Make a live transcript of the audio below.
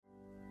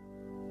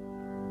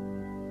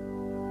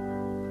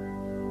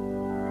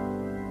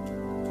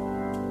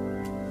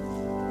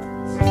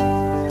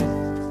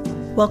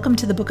Welcome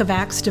to the Book of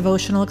Acts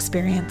devotional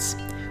experience,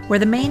 where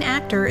the main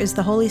actor is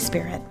the Holy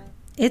Spirit.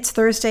 It's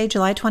Thursday,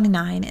 July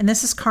 29, and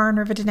this is Karen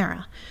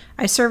Rivadeneira.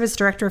 I serve as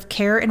Director of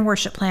Care and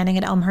Worship Planning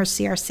at Elmhurst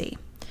CRC.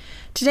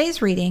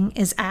 Today's reading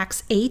is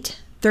Acts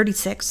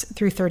 8:36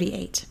 through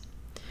 38.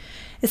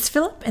 As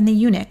Philip and the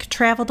eunuch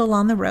traveled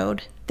along the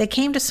road, they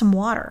came to some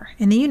water,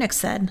 and the eunuch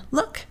said,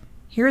 "Look,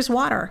 here is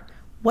water.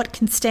 What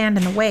can stand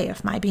in the way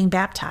of my being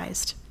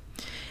baptized?"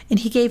 And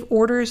he gave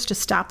orders to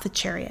stop the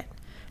chariot.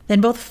 Then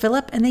both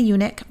Philip and the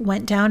eunuch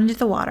went down into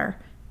the water,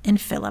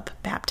 and Philip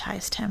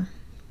baptized him.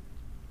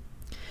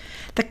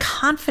 The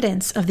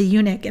confidence of the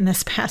eunuch in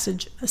this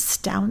passage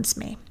astounds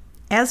me,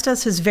 as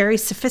does his very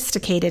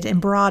sophisticated and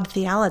broad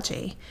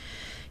theology.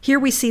 Here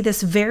we see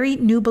this very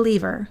new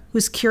believer,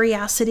 whose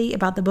curiosity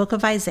about the book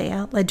of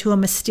Isaiah led to a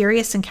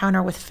mysterious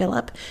encounter with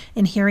Philip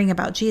and hearing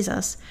about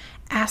Jesus,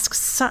 ask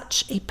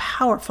such a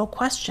powerful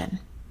question.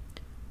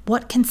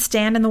 What can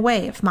stand in the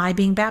way of my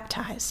being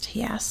baptized?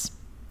 He asks.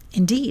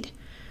 Indeed,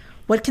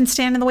 what can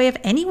stand in the way of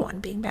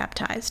anyone being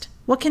baptized?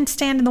 What can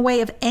stand in the way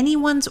of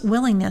anyone's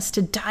willingness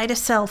to die to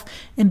self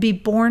and be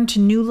born to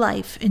new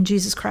life in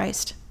Jesus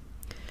Christ?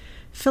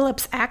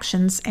 Philip's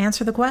actions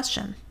answer the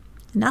question.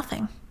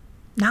 Nothing.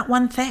 Not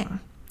one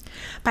thing.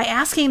 By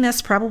asking this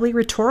probably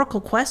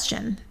rhetorical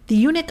question, the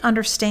eunuch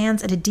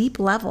understands at a deep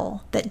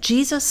level that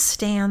Jesus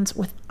stands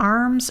with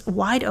arms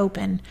wide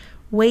open,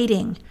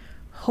 waiting,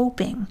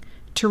 hoping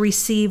to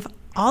receive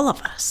all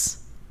of us,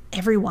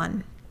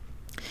 everyone.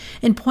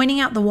 In pointing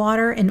out the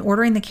water and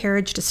ordering the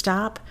carriage to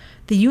stop,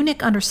 the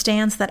eunuch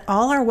understands that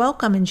all are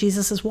welcome in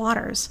Jesus'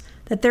 waters,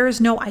 that there is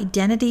no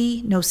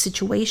identity, no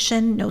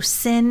situation, no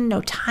sin,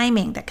 no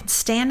timing that can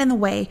stand in the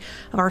way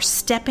of our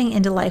stepping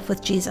into life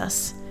with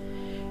Jesus.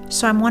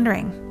 So I'm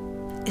wondering,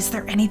 is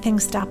there anything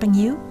stopping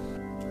you?